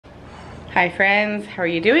Hi friends, how are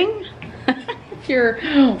you doing?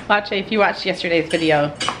 If you watched yesterday's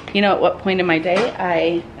video, you know at what point in my day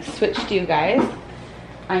I switched to you guys.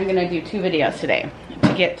 I'm gonna do 2 videos today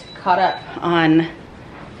to get caught up on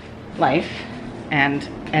life and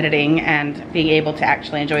editing and being able to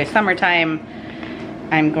actually enjoy summertime.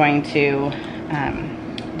 I'm going to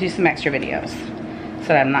do some extra videos so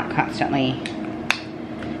that I'm not constantly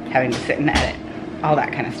having to sit and edit, all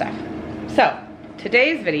that kind of stuff. So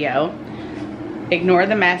today's video, ignore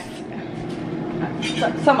the mess,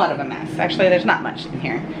 somewhat of a mess. Actually, there's not much in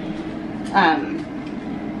here.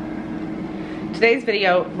 Today's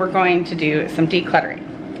video, we're going to do some decluttering.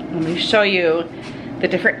 Let me show you the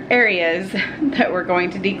different areas that we're going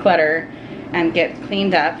to declutter and get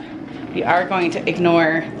cleaned up. We are going to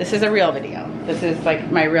ignore, this is a real video. This is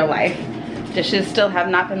like my real life. Dishes still have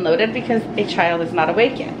not been loaded because a child is not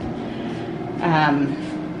awake yet.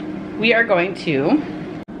 We are going to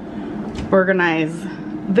organize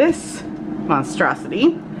this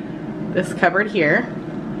monstrosity, this cupboard here.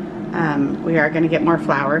 We are going to get more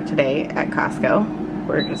flour today at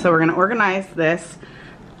Costco. So we're going to organize this.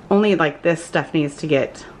 Only like this stuff needs to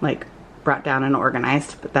get like brought down and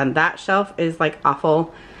organized, but then that shelf is like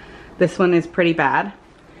awful. This one is pretty bad.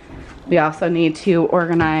 We also need to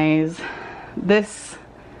organize this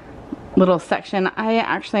little section. I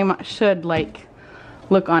actually should like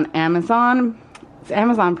look on Amazon. It's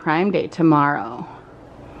Amazon Prime Day tomorrow.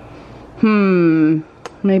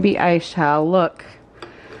 Maybe I shall look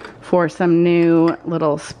for some new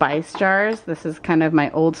little spice jars. This is kind of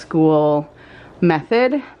my old school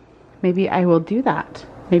method. Maybe I will do that.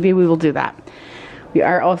 Maybe we will do that. We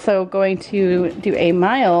are also going to do a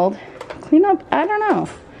mild cleanup. I don't know.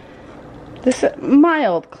 This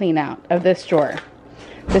mild clean out of this drawer.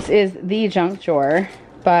 This is the junk drawer,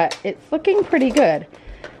 but it's looking pretty good.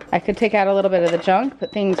 I could take out a little bit of the junk,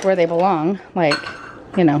 put things where they belong, like,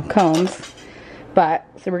 you know, combs. But,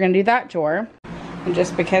 so we're going to do that drawer. And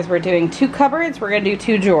just because we're doing 2 cupboards, we're going to do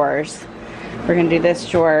 2 drawers. We're going to do this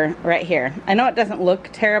drawer right here. I know it doesn't look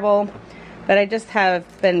terrible, but I just have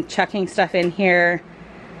been chucking stuff in here.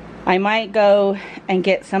 I might go and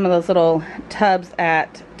get some of those little tubs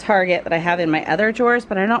at Target that I have in my other drawers,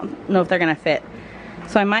 but I don't know if they're going to fit.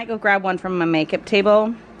 So I might go grab one from my makeup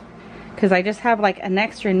table, because I just have like an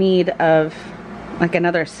extra need of like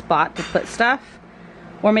another spot to put stuff.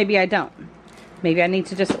 Or maybe I don't. Maybe I need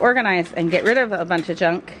to just organize and get rid of a bunch of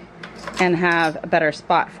junk and have a better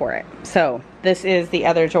spot for it. So this is the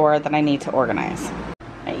other drawer that I need to organize.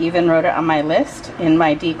 I even wrote it on my list in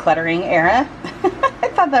my decluttering era. I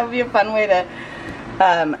thought that would be a fun way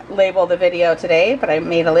to label the video today, but I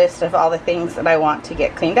made a list of all the things that I want to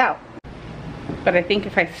get cleaned out. But I think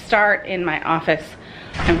if I start in my office,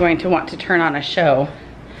 I'm going to want to turn on a show,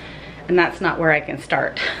 and that's not where I can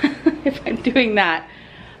start. If I'm doing that,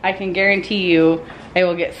 I can guarantee you I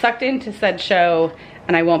will get sucked into said show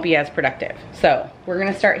and I won't be as productive. So we're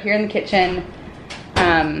gonna start here in the kitchen.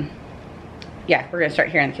 Yeah, we're gonna start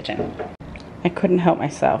here in the kitchen. I couldn't help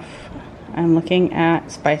myself. I'm looking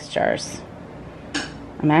at spice jars.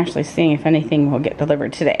 I'm actually seeing if anything will get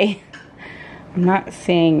delivered today. I'm not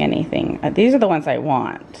seeing anything. These are the ones I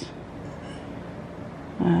want.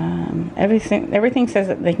 Everything says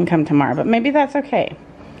that they can come tomorrow, but maybe that's okay.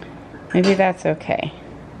 Maybe that's okay.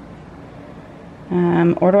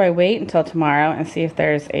 Or do I wait until tomorrow and see if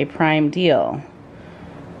there's a Prime deal?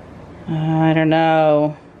 I don't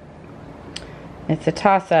know. It's a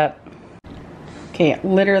toss-up. Okay, it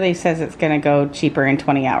literally says it's gonna go cheaper in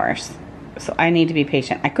 20 hours. So I need to be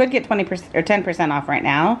patient. I could get 20% or 10% off right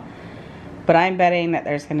now, but I'm betting that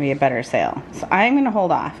there's gonna be a better sale. So I'm gonna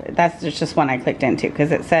hold off. That's just one I clicked into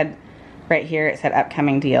because it said right here, it said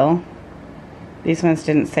upcoming deal. These ones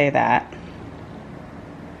didn't say that.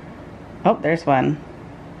 Oh, there's one.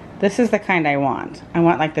 This is the kind I want. I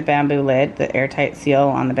want like the bamboo lid, the airtight seal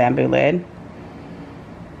on the bamboo lid.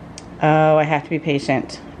 Oh, I have to be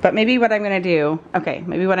patient. But maybe what I'm gonna do, okay,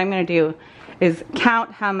 maybe what I'm gonna do is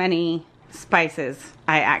count how many spices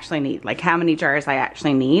I actually need, like how many jars I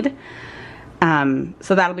actually need.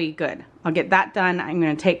 So that'll be good. I'll get that done. I'm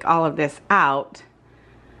gonna take all of this out.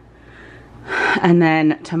 And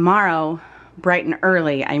then tomorrow, bright and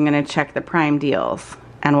early, I'm gonna check the Prime deals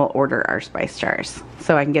and we'll order our spice jars.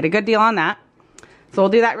 So I can get a good deal on that. So we'll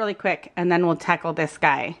do that really quick and then we'll tackle this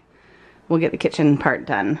guy. We'll get the kitchen part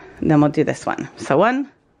done. And then we'll do this one. So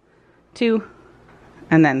 1, 2,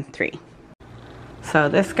 and then 3. So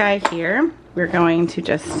this guy here, we're going to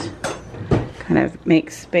just kind of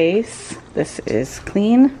make space. This is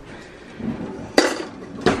clean.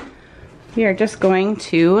 We are just going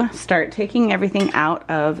to start taking everything out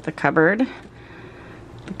of the cupboard.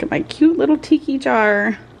 Look at my cute little tiki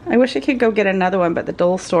jar. I wish I could go get another one, but the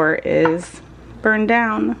Dole store is burned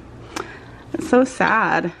down. It's so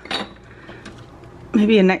sad.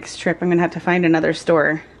 Maybe a next trip I'm gonna have to find another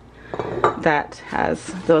store that has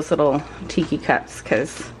those little tiki cups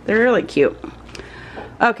because they're really cute.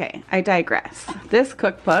 Okay, I digress. This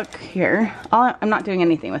cookbook here, I'm not doing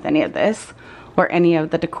anything with any of this or any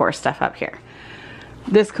of the decor stuff up here.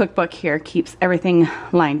 This cookbook here keeps everything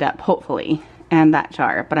lined up, hopefully, and that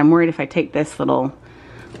jar. But I'm worried if I take this little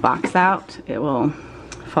box out, it will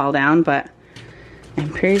fall down, but I'm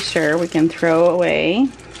pretty sure we can throw away,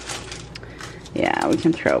 yeah, we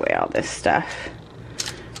can throw away all this stuff.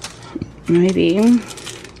 Maybe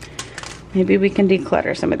we can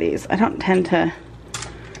declutter some of these. I don't tend to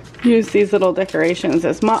use these little decorations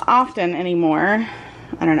as often anymore.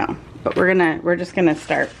 I don't know, but we're just gonna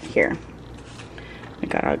start here. We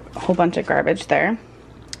got a whole bunch of garbage there.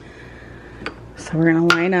 So we're gonna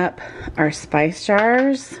line up our spice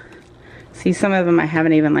jars. See, some of them I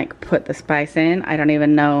haven't even like put the spice in. I don't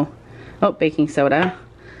even know. Oh, baking soda.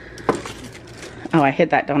 Oh, I hid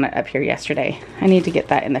that donut up here yesterday. I need to get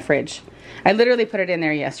that in the fridge. I literally put it in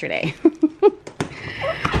there yesterday.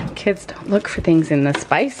 Kids don't look for things in the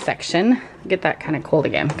spice section. Get that kind of cold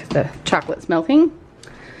again because the chocolate's melting.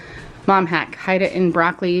 Mom hack, hide it in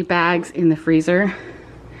broccoli bags in the freezer.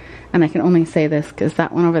 And I can only say this because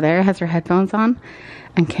that one over there has her headphones on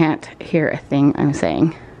and can't hear a thing I'm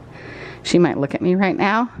saying. She might look at me right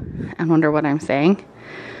now and wonder what I'm saying,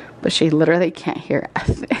 but she literally can't hear a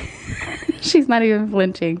thing. She's not even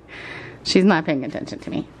flinching. She's not paying attention to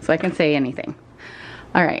me, so I can say anything.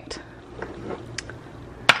 All right.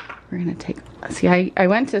 We're gonna take, see, I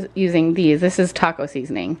went to using these. This is taco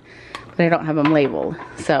seasoning, but I don't have them labeled,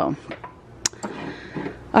 so.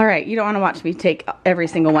 All right, you don't wanna watch me take every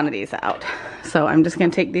single one of these out. So I'm just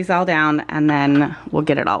gonna take these all down and then we'll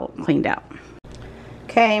get it all cleaned out.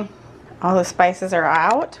 Okay, all the spices are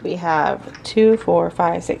out. We have 2, 4,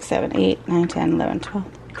 5, 6, 7, 8, 9, 10, 11, 12,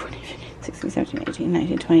 16, 17, 18,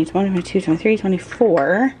 19, 20, 21, 22, 23,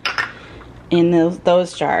 24 in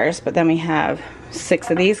those jars. But then we have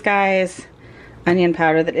 6 of these guys, onion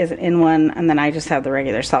powder that isn't in one, and then I just have the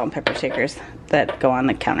regular salt and pepper shakers that go on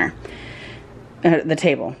the counter, the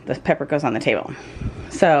table. The pepper goes on the table.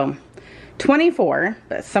 So 24,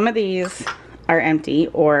 but some of these are empty,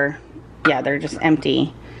 or yeah, they're just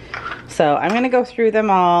empty. So I'm gonna go through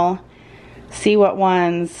them all, see what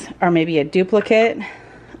ones are maybe a duplicate,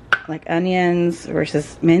 like onions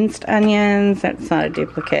versus minced onions. That's not a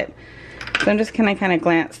duplicate. So I'm just gonna kind of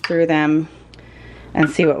glance through them and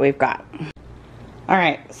see what we've got. All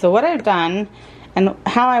right, so what I've done and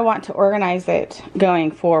how I want to organize it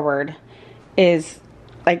going forward is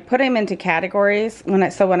like put them into categories.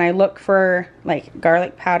 So when I look for like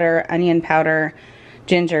garlic powder, onion powder,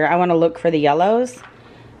 ginger, I want to look for the yellows.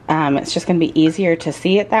 It's just going to be easier to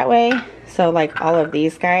see it that way. So like all of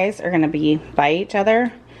these guys are going to be by each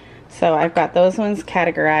other. So I've got those ones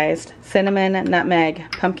categorized. Cinnamon,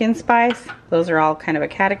 nutmeg, pumpkin spice. Those are all kind of a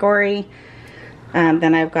category.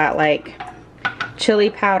 Then I've got like chili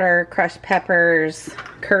powder, crushed peppers,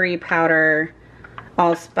 curry powder,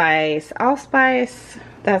 allspice. Allspice,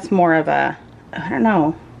 that's more of a, I don't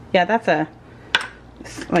know. Yeah, that's a,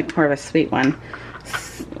 like more of a sweet one.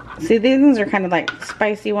 See, these ones are kind of like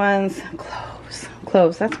spicy ones.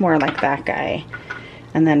 Cloves, that's more like that guy.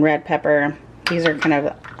 And then red pepper. These are kind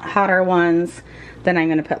of hotter ones. Then I'm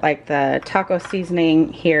gonna put like the taco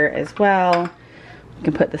seasoning here as well. We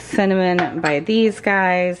can put the cinnamon by these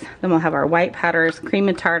guys. Then we'll have our white powders, cream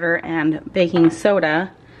and tartar, and baking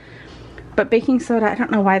soda. But baking soda, I don't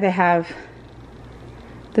know why they have,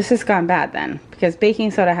 this has gone bad then, because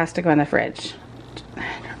baking soda has to go in the fridge. I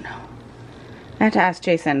don't know. I have to ask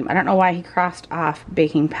Jason. I don't know why he crossed off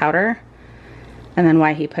baking powder and then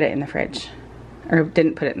why he put it in the fridge, or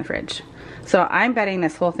didn't put it in the fridge. So I'm betting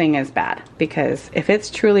this whole thing is bad, because if it's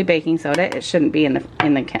truly baking soda, it shouldn't be in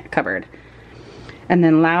the cupboard. And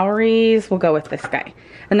then Lowry's, we'll go with this guy.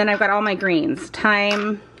 And then I've got all my greens.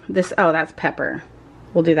 Thyme, this, oh, that's pepper.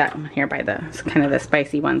 We'll do that here by the, kind of the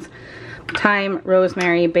spicy ones. Thyme,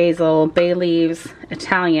 rosemary, basil, bay leaves,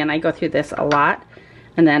 Italian. I go through this a lot.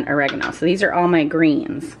 And then oregano. So these are all my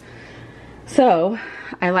greens. So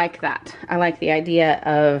I like that. I like the idea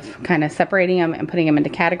of kind of separating them and putting them into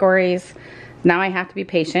categories. Now I have to be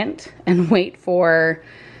patient and wait for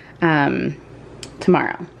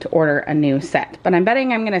tomorrow to order a new set. But I'm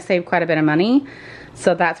betting I'm going to save quite a bit of money.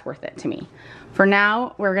 So that's worth it to me. For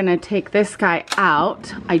now, we're going to take this guy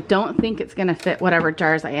out. I don't think it's going to fit whatever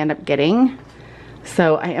jars I end up getting.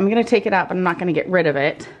 So I am going to take it out, but I'm not going to get rid of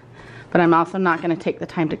it. but I'm also not gonna take the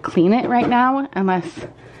time to clean it right now unless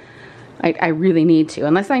I really need to.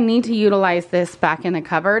 Unless I need to utilize this back in the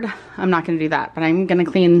cupboard, I'm not gonna do that. But I'm gonna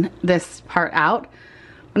clean this part out.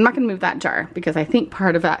 I'm not gonna move that jar because I think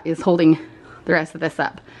part of that is holding the rest of this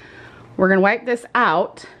up. We're gonna wipe this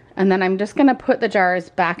out, and then I'm just gonna put the jars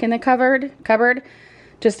back in the cupboard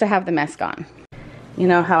just to have the mess gone. You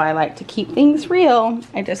know how I like to keep things real.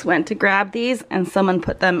 I just went to grab these and someone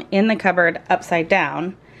put them in the cupboard upside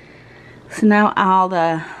down. So now all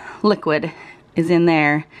the liquid is in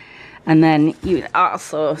there. And then you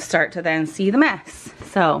also start to then see the mess.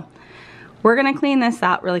 So we're gonna clean this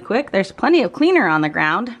out really quick. There's plenty of cleaner on the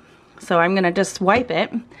ground, so I'm gonna just wipe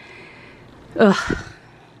it. Ugh,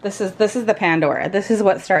 this is the Pandora. This is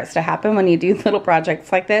what starts to happen when you do little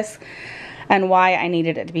projects like this, and why I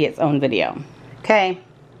needed it to be its own video. Okay,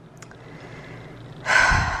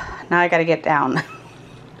 now I gotta get down.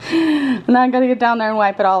 Now I gotta get down there and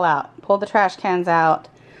wipe it all out. Pull the trash cans out,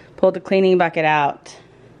 pull the cleaning bucket out.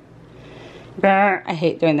 I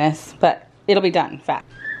hate doing this, but it'll be done fast.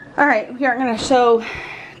 All right, we aren't gonna show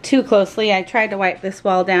too closely. I tried to wipe this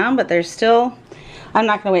wall down, but there's still, I'm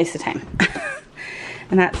not gonna waste the time.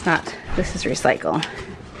 And that's not, this is recycle.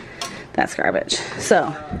 That's garbage.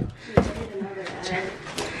 So,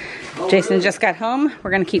 Jason just got home.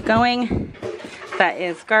 We're gonna keep going. That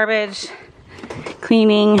is garbage,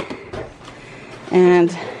 cleaning, and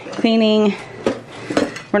cleaning.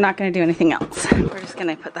 We're not gonna do anything else. We're just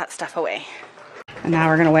gonna put that stuff away. And now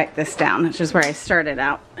we're gonna wipe this down, which is where I started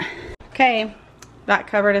out. Okay, that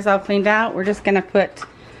cupboard is all cleaned out. We're just gonna put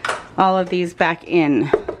all of these back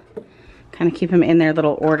in. Kind of keep them in their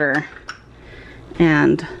little order.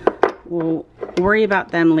 And we'll worry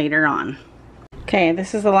about them later on. Okay,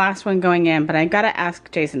 this is the last one going in, but I gotta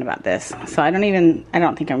ask Jason about this. So I don't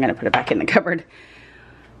think I'm gonna put it back in the cupboard.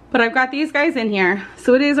 But I've got these guys in here,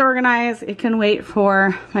 so it is organized. It can wait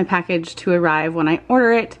for my package to arrive when I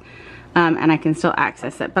order it, and I can still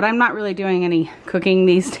access it. But I'm not really doing any cooking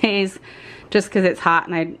these days, just because it's hot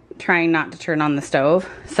and I'm trying not to turn on the stove.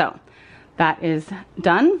 So that is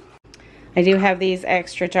done. I do have these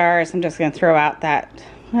extra jars. I'm just gonna throw out that,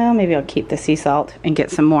 well, maybe I'll keep the sea salt and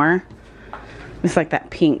get some more. It's like that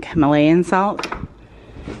pink Himalayan salt.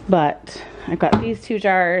 But I've got these 2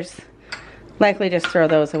 jars. Likely just throw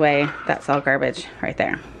those away. That's all garbage right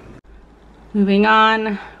there. Moving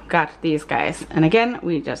on, got these guys. And again,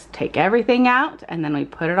 we just take everything out and then we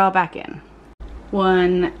put it all back in.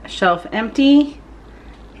 One shelf empty.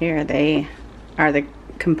 Here they are, the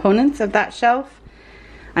components of that shelf.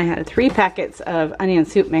 I had 3 packets of onion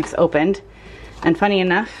soup mix opened. And funny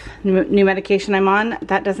enough, new medication I'm on,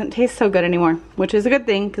 that doesn't taste so good anymore, which is a good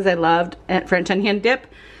thing because I loved French onion dip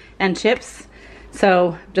and chips.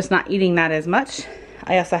 So just not eating that as much.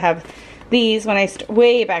 I also have these. When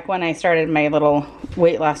way back when I started my little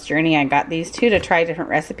weight loss journey, I got these 2 to try different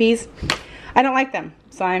recipes. I don't like them,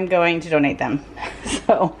 so I'm going to donate them.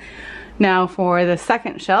 So now for the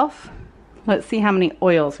second shelf, let's see how many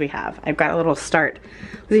oils we have. I've got a little start.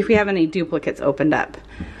 Let's see if we have any duplicates opened up.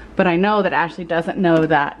 But I know that Ashley doesn't know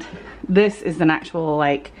that this is an actual,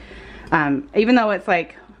 like, even though it's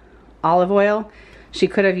like olive oil, she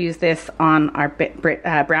could have used this on our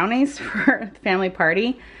brownies for the family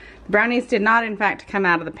party. The brownies did not, in fact, come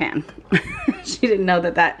out of the pan. She didn't know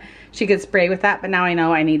that she could spray with that, but now I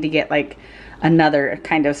know I need to get like another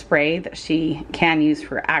kind of spray that she can use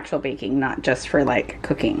for actual baking, not just for like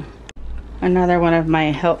cooking. Another one of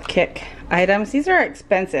my health kick items. These are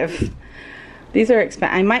expensive. These are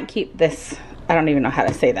expensive. I might keep this. I don't even know how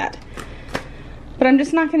to say that. But I'm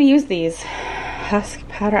just not going to use these. Husk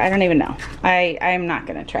powder, I don't even know. I'm not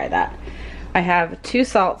gonna try that. I have 2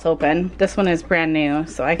 salts open. This one is brand new,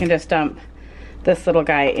 so I can just dump this little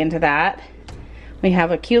guy into that. We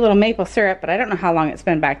have a cute little maple syrup, but I don't know how long it's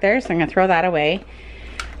been back there, so I'm gonna throw that away.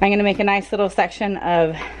 I'm gonna make a nice little section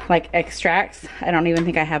of like extracts. I don't even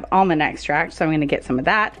think I have almond extract, so I'm gonna get some of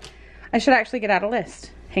that. I should actually get out a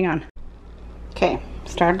list. Hang on. Okay,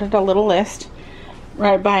 started a little list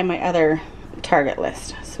right by my other Target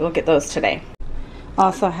list, so we'll get those today.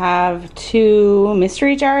 Also have 2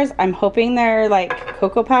 mystery jars. I'm hoping they're like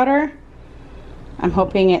cocoa powder. I'm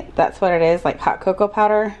hoping that's what it is, like hot cocoa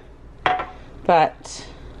powder. But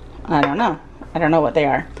I don't know. I don't know what they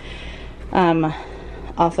are.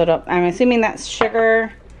 Also I'm assuming that's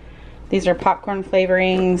sugar. These are popcorn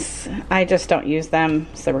flavorings. I just don't use them,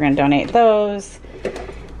 so we're gonna donate those.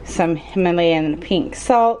 Some Himalayan pink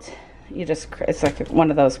salt. It's like one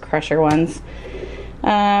of those crusher ones.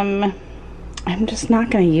 I'm just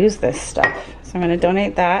not going to use this stuff, so I'm going to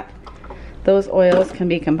donate that. Those oils can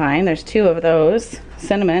be combined. There's 2 of those.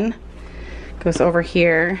 Cinnamon goes over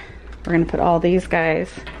here. We're gonna put all these guys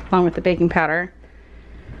along with the baking powder.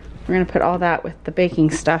 We're gonna put all that with the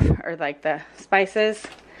baking stuff, or like the spices.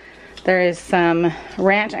 There is some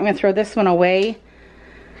ranch. I'm gonna throw this one away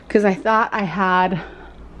because I thought I had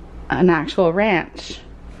an actual ranch,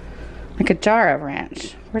 like a jar of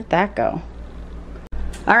ranch. Where'd that go?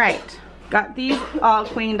 All right, got these all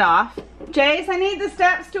cleaned off. Jace, I need the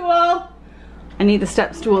step stool. I need the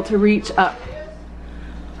step stool to reach up.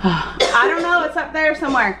 I don't know, it's up there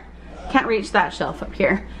somewhere. Can't reach that shelf up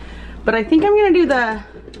here. But I think I'm gonna do the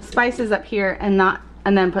spices up here and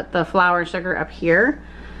then put the flour, sugar up here,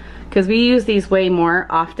 because we use these way more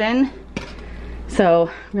often. So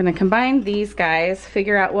I'm gonna combine these guys,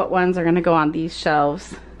 figure out what ones are gonna go on these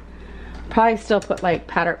shelves. Probably still put like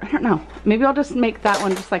powder, I don't know. Maybe I'll just make that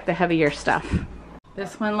one just like the heavier stuff.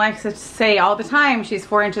 This one likes to say all the time she's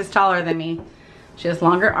 4 inches taller than me. She has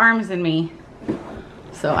longer arms than me.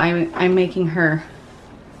 So I'm making her,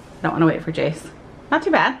 I don't wanna wait for Jace. Not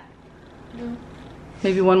too bad. No.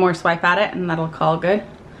 Maybe one more swipe at it and that'll call good.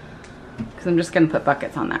 Because I'm just gonna put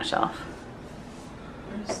buckets on that shelf.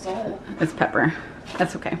 Where's salt? It's pepper.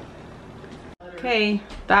 That's okay. Okay,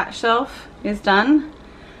 that shelf is done.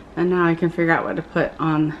 And now I can figure out what to put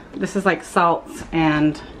on. This is like salts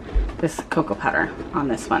and this cocoa powder on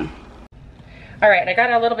this one. All right, I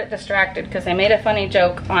got a little bit distracted because I made a funny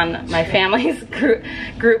joke on my family's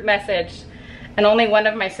group message, and only one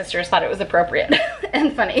of my sisters thought it was appropriate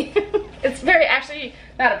and funny. It's very, actually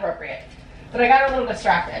not appropriate, but I got a little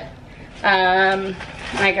distracted. And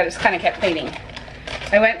I just kind of kept cleaning.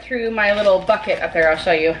 I went through my little bucket up there, I'll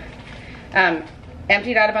show you.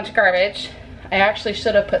 Emptied out a bunch of garbage. I actually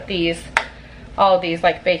should have put all of these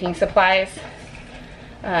like baking supplies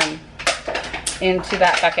into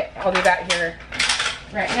that bucket. I'll do that here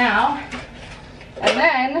right now. And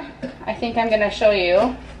then I think I'm gonna show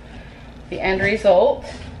you the end result.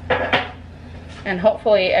 And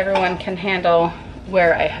hopefully everyone can handle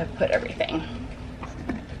where I have put everything.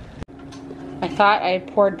 I thought I had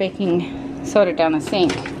poured baking soda down the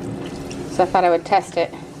sink, so I thought I would test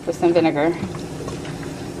it with some vinegar.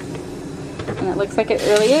 And it looks like it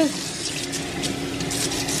really is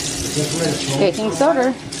baking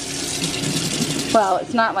soda. Well,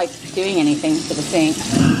 it's not like doing anything to the sink.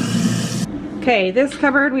 Okay, this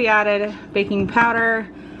cupboard we added baking powder,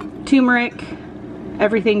 turmeric,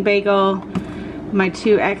 everything bagel, my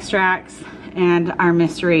 2 extracts, and our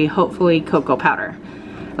mystery, hopefully, cocoa powder,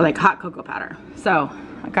 or like hot cocoa powder. So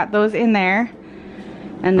I got those in there.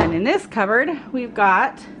 And then in this cupboard, we've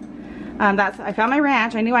got, I found my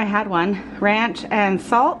ranch. I knew I had one. Ranch and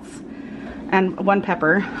salts and 1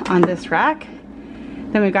 pepper on this rack.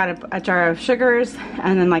 Then we've got a jar of sugars,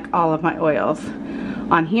 and then like all of my oils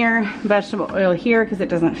on here. Vegetable oil here because it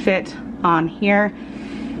doesn't fit on here.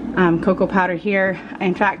 Cocoa powder here. I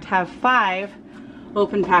in fact have 5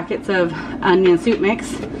 open packets of onion soup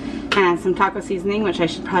mix and some taco seasoning, which I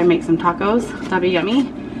should probably make some tacos. That'd be yummy.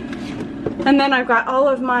 And then I've got all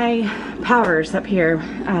of my powders up here.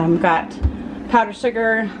 Got powdered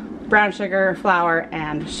sugar, brown sugar, flour,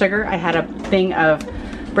 and sugar. I had a thing of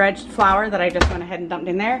bread flour that I just went ahead and dumped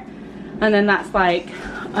in there. And then that's like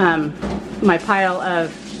my pile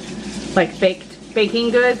of like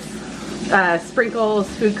baking goods, sprinkles,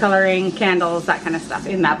 food coloring, candles, that kind of stuff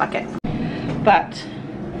in that bucket. But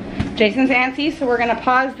Jason's antsy, so we're gonna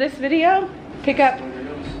pause this video, pick up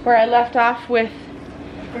where I left off with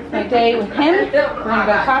my day with him. We're gonna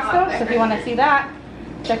go to Costco, so if you wanna see that,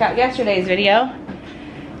 check out yesterday's video.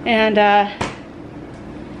 And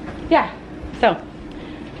yeah, so,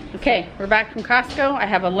 okay, we're back from Costco. I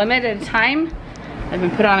have a limited time. I've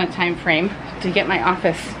been put on a time frame to get my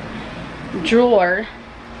office drawer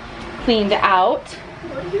cleaned out.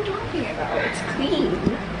 What are you talking about? It's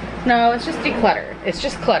clean. No, it's just decluttered. It's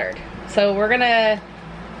just cluttered. So we're gonna,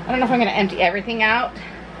 I don't know if I'm gonna empty everything out.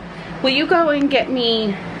 Will you go and get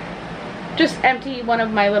me, just empty one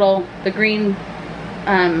of my little, the green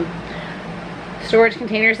storage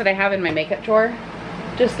containers that I have in my makeup drawer?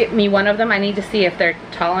 Just get me one of them. I need to see if they're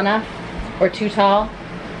tall enough or too tall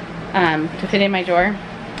to fit in my drawer.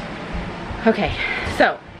 Okay,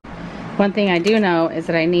 so one thing I do know is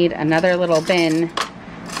that I need another little bin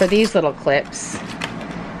for these little clips.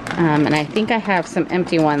 And I think I have some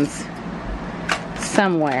empty ones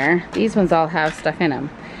somewhere. These ones all have stuff in them.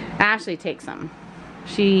 Ashley takes them.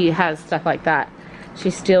 She has stuff like that.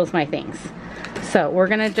 She steals my things. So we're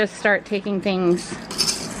gonna just start taking things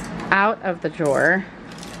out of the drawer.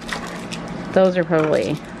 Those are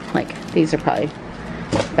probably, like, these are probably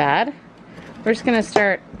bad. We're just gonna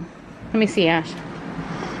start, let me see, Ash.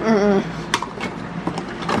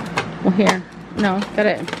 Well, here, no, got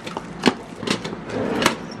it.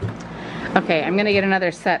 Okay, I'm gonna get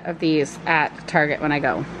another set of these at Target when I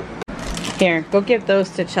go. Here, go give those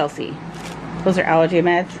to Chelsea. Those are allergy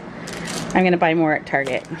meds. I'm gonna buy more at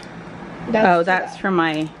Target. That's from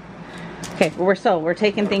my... Okay, well we're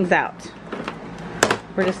taking things out.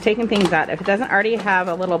 We're just taking things out. If it doesn't already have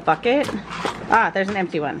a little bucket... Ah, there's an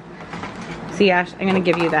empty one. See, Ash, I'm gonna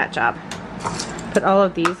give you that job. Put all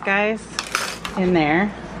of these guys in there.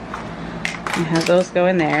 And have those go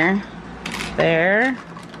in there. There.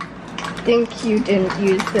 I think you didn't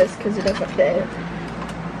use this because it doesn't fit.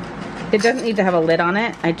 It doesn't need to have a lid on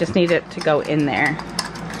it. I just need it to go in there.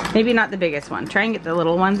 Maybe not the biggest one. Try and get the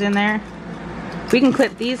little ones in there. We can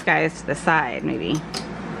clip these guys to the side, maybe.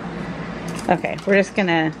 Okay, we're just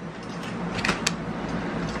gonna...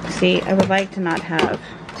 See, I would like to not have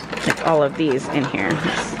like all of these in here.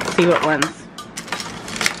 Let's see what ones.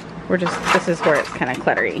 This is where it's kind of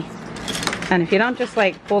cluttery. And if you don't just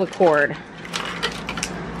like pull the cord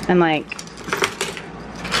and like,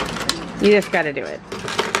 you just gotta do it.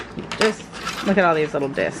 Just look at all these little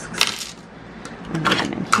discs. And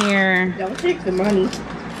then in here. Don't take the money.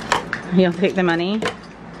 You'll take the money?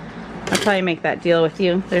 I'll probably make that deal with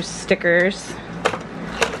you. There's stickers.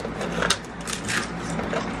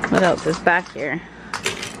 What else is back here?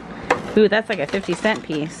 Ooh, that's like a 50-cent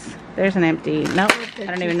piece. There's an empty, nope, I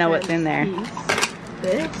don't even know what's in there.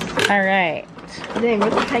 This? Alright. Dang,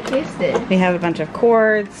 what the heck is this? We have a bunch of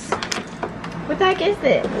cords. What the heck is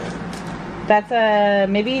this? That's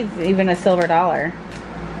maybe even a silver dollar.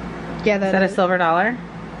 Yeah, is that a silver dollar?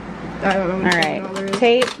 I don't know. Alright,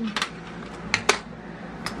 tape.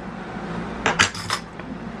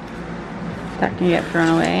 That can get thrown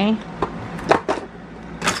away.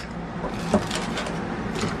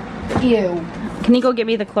 Ew. Can you go get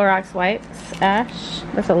me the Clorox wipes, Ash?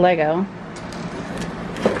 That's a Lego.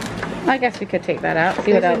 I guess we could take that out.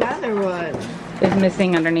 See what else another one is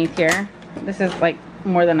missing underneath here. This is like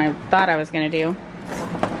more than I thought I was gonna do.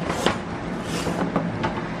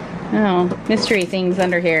 Oh, mystery things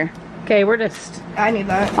under here. Okay, we're just... I need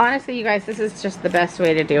that. Honestly, you guys, this is just the best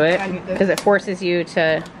way to do it. Because it forces you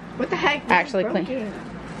to... What the heck? Actually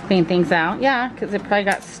clean things out. Yeah, because it probably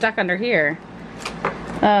got stuck under here.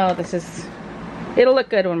 Oh, this is... It'll look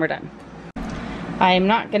good when we're done. I'm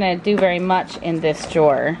not going to do very much in this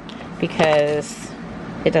drawer because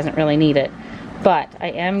it doesn't really need it. But I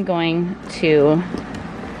am going to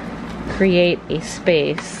create a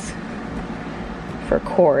space for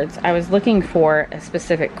cords. I was looking for a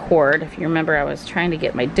specific cord. If you remember, I was trying to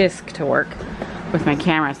get my disc to work with my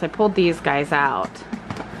camera. So I pulled these guys out.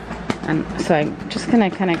 And so I'm just going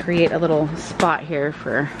to kind of create a little spot here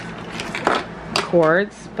for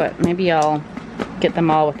cords. But maybe I'll get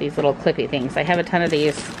them all with these little clippy things. I have a ton of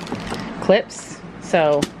these clips,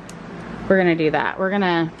 so we're gonna do that. We're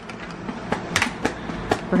gonna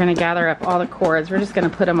gather up all the cords. We're just gonna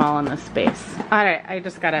put them all in this space. All right, I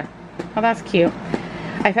just gotta, oh, that's cute.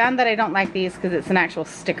 I found that I don't like these because it's an actual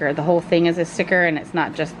sticker. The whole thing is a sticker and it's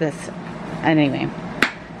not just this. Anyway,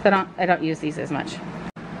 so I don't use these as much.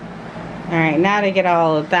 All right, now to get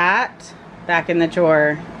all of that back in the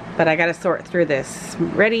drawer, but I gotta sort through this.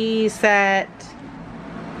 Ready, set.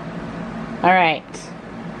 All right,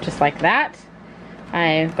 just like that.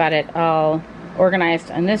 I've got it all organized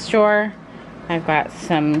in this drawer. I've got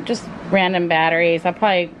some just random batteries. I'll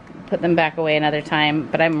probably put them back away another time,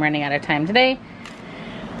 but I'm running out of time today.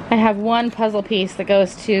 I have one puzzle piece that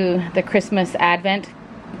goes to the Christmas Advent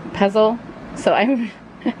puzzle. So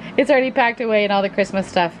it's already packed away and all the Christmas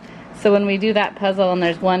stuff. So when we do that puzzle and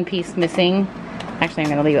there's one piece missing, actually I'm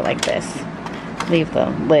gonna leave it like this. Leave the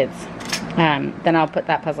lids. Then I'll put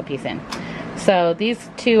that puzzle piece in. So these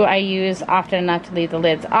two I use often enough to leave the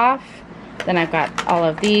lids off. Then I've got all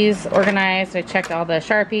of these organized. I checked all the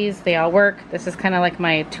Sharpies, they all work. This is kind of like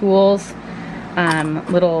my tools.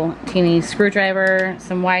 Little teeny screwdriver,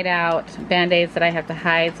 some whiteout, band-aids that I have to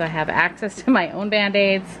hide so I have access to my own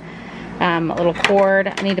band-aids. A little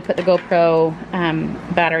cord. I need to put the GoPro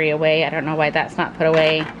battery away. I don't know why that's not put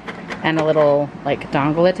away. And a little like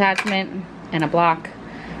dongle attachment and a block.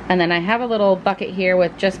 And then I have a little bucket here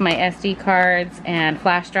with just my SD cards and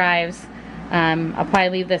flash drives. I'll probably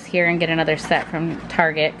leave this here and get another set from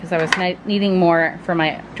Target because I was needing more for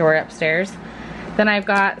my drawer upstairs. Then I've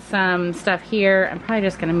got some stuff here. I'm probably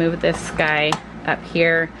just gonna move this guy up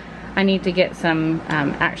here. I need to get some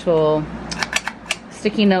actual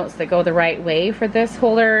sticky notes that go the right way for this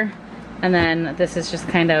holder. And then this is just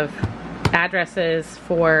kind of addresses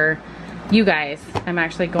for you guys. I'm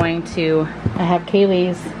actually going to, I have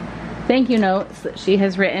Kaylee's thank you notes that she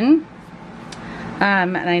has written.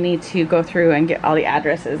 And I need to go through and get all the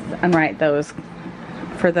addresses and write those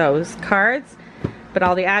for those cards. but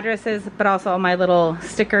all the addresses, but also all my little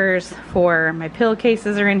stickers for my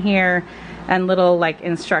pillowcases are in here, and little like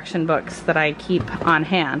instruction books that I keep on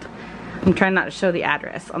hand. I'm trying not to show the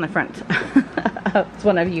address on the front. It's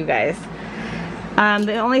one of you guys.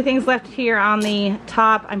 The only things left here on the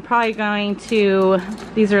top, I'm probably going to,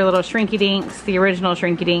 these are little Shrinky Dinks, the original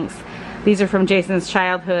Shrinky Dinks. These are from Jason's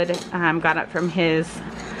childhood, got it from his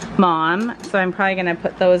mom. So I'm probably gonna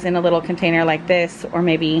put those in a little container like this, or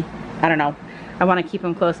maybe, I don't know. I wanna keep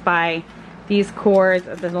them close by. These cords,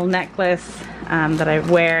 the little necklace that I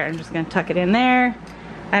wear, I'm just gonna tuck it in there.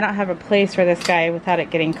 I don't have a place for this guy without it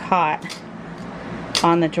getting caught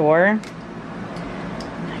on the drawer.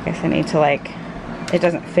 I guess I need to like, it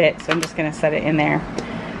doesn't fit, so I'm just gonna set it in there.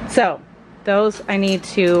 So those I need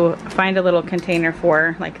to find a little container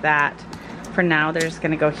for, like that. For now, they're just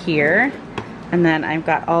gonna go here. And then I've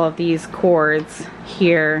got all of these cords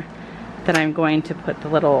here that I'm going to put the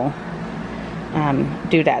little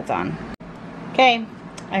doodads on. Okay,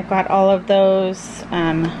 I've got all of those.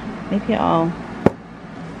 Maybe I'll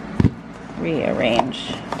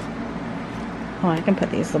rearrange. Oh, I can put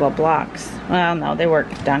these little blocks. Well, no, they work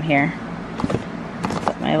down here.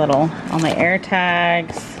 Put my little, all my air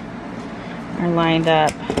tags are lined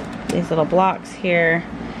up. These little blocks here.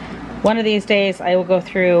 One of these days I will go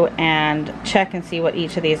through and check and see what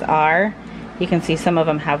each of these are. You can see some of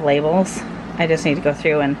them have labels. I just need to go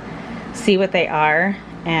through and see what they are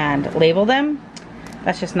and label them.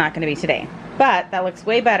 That's just not going to be today. But that looks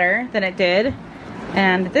way better than it did.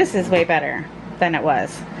 And this is way better than it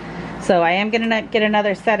was. So I am gonna get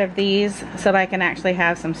another set of these so that I can actually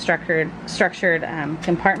have some structured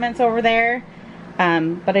compartments over there.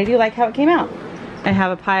 But I do like how it came out. I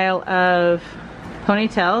have a pile of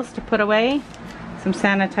ponytails to put away, some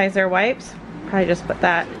sanitizer wipes. Probably just put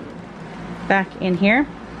that back in here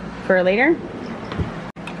for later.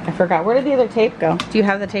 I forgot, where did the other tape go? Do you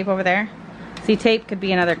have the tape over there? See, tape could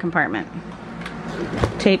be another compartment.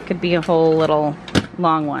 Tape could be a whole little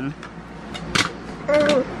long one.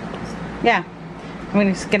 Yeah,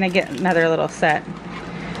 I'm just gonna get another little set.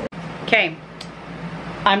 Okay,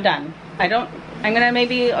 I'm done. I'm gonna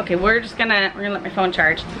maybe, okay, we're gonna let my phone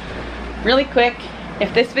charge really quick.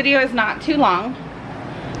 If this video is not too long,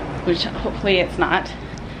 which hopefully it's not,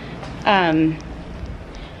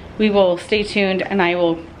 we will stay tuned and I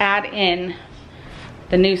will add in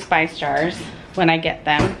the new spice jars when I get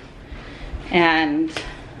them and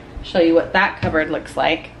show you what that cupboard looks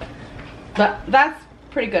like. But that's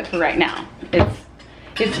pretty good for right now.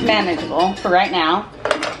 It's manageable for right now.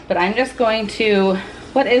 But I'm just going to,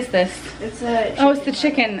 what is this? It's a oh, it's the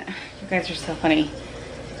chicken. You guys are so funny.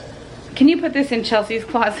 Can you put this in Chelsea's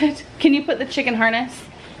closet? Can you put the chicken harness?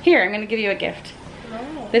 Here, I'm gonna give you a gift.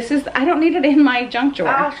 No. This is, I don't need it in my junk drawer.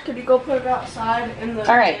 Ash, could you go put it outside in the...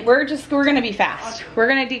 All right, we're gonna be fast. We're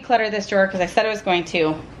gonna declutter this drawer because I said I was going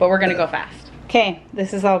to, but we're gonna go fast. Okay,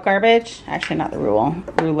 this is all garbage. Actually, not the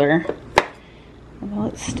ruler. Will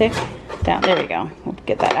it stick down? There we go. We'll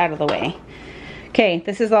get that out of the way. Okay,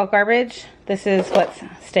 this is all garbage. This is what's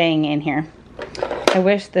staying in here. I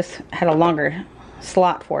wish this had a longer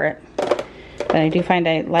slot for it, but I do find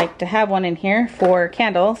I like to have one in here for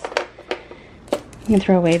candles. You can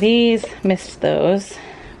throw away these. Missed those.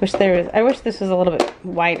 I wish this was a little bit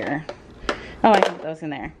wider. Oh, I can put those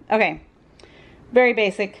in there. Okay, very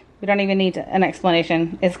basic. We don't even need an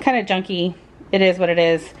explanation. It's kind of junky. It is what it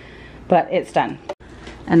is, but it's done.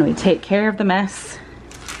 And we take care of the mess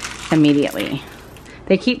immediately.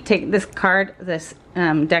 They keep taking this card, this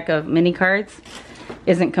deck of mini cards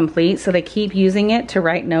isn't complete, so they keep using it to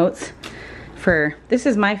write notes for, this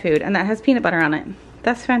is my food, and that has peanut butter on it.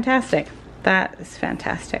 That's fantastic. That is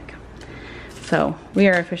fantastic. So we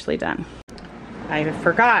are officially done. I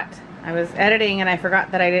forgot, I was editing and I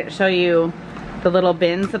forgot that I didn't show you the little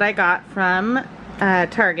bins that I got from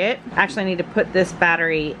Target. Actually, I need to put this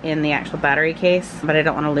battery in the actual battery case, but I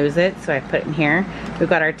don't want to lose it, so I put it in here. We've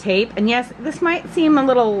got our tape, and yes, this might seem a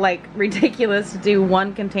little like ridiculous to do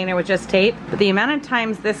one container with just tape, but the amount of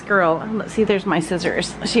times this girl, oh, let's see, there's my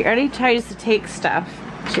scissors. She already tries to take stuff.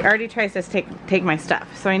 She already tries to take my stuff.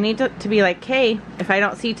 So I need to be like, hey, if I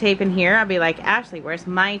don't see tape in here, I'll be like, Ashley, where's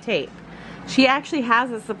my tape? She actually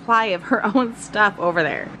has a supply of her own stuff over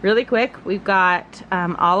there. Really quick, we've got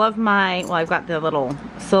all of my, well, I've got the little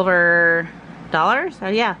silver dollars. Oh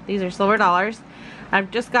yeah, these are silver dollars. I've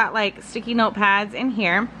just got like sticky notepads in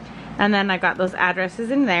here, and then I got those addresses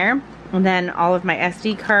in there, and then all of my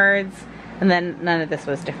SD cards, and then none of this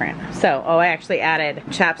was different. So, oh, I actually added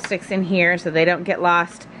chapsticks in here so they don't get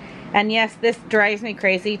lost. And yes, this drives me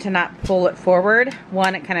crazy to not pull it forward.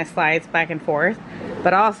 One, it kind of slides back and forth,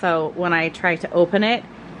 but also when I try to open it,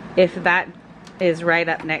 if that is right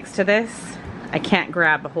up next to this, I can't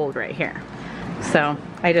grab a hold right here. So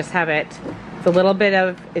I just have it, it's a little bit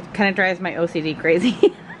of, it kind of drives my OCD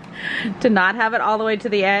crazy to not have it all the way to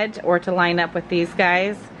the edge or to line up with these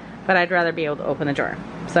guys, but I'd rather be able to open the drawer.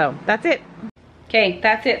 So that's it. Okay,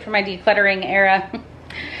 that's it for my decluttering era.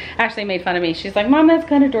 Ashley made fun of me. She's like, Mom, that's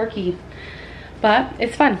kind of dorky, but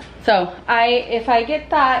it's fun. So if I get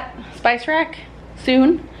that spice rack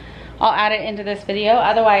soon, I'll add it into this video.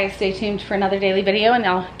 Otherwise, stay tuned for another daily video and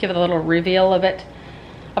I'll give it a little reveal of it.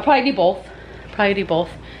 I'll probably do both.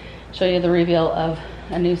 Show you the reveal of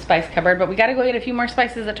a new spice cupboard, but we gotta go get a few more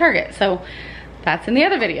spices at Target. So that's in the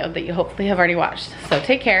other video that you hopefully have already watched. So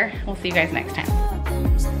take care. We'll see you guys next time.